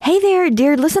Hey there,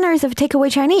 dear listeners of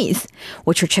Takeaway Chinese.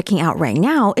 What you're checking out right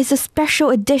now is a special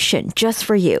edition just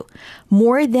for you.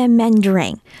 More Than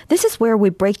Mandarin. This is where we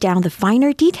break down the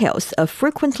finer details of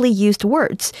frequently used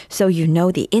words so you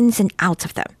know the ins and outs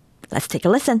of them. Let's take a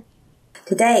listen.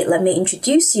 Today, let me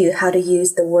introduce you how to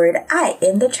use the word "爱"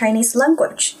 in the Chinese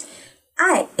language.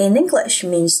 爱 in English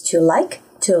means to like,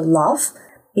 to love,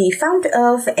 be fond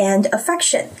of, and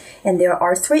affection. And there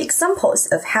are 3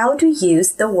 examples of how to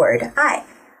use the word 爱。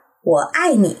我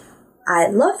爱你 I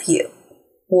love you.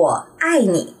 我爱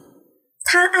你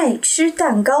她爱吃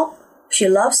蛋糕 She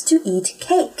loves to eat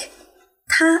cake.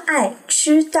 她爱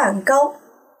吃蛋糕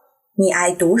你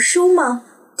爱读书吗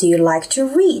Do you like to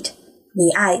read? 你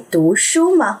爱读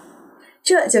书吗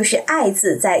这就是爱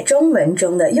字在中文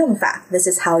中的用法 This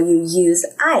is how you use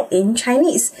I in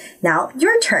Chinese. Now,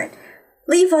 your turn.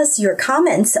 Leave us your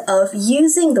comments of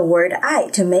using the word I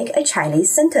to make a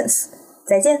Chinese sentence.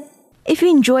 再见 If you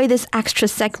enjoy this extra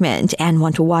segment and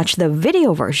want to watch the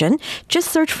video version,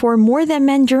 just search for More Than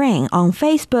Mandarin on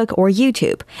Facebook or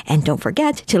YouTube. And don't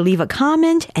forget to leave a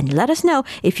comment and let us know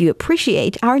if you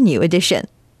appreciate our new edition.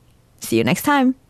 See you next time.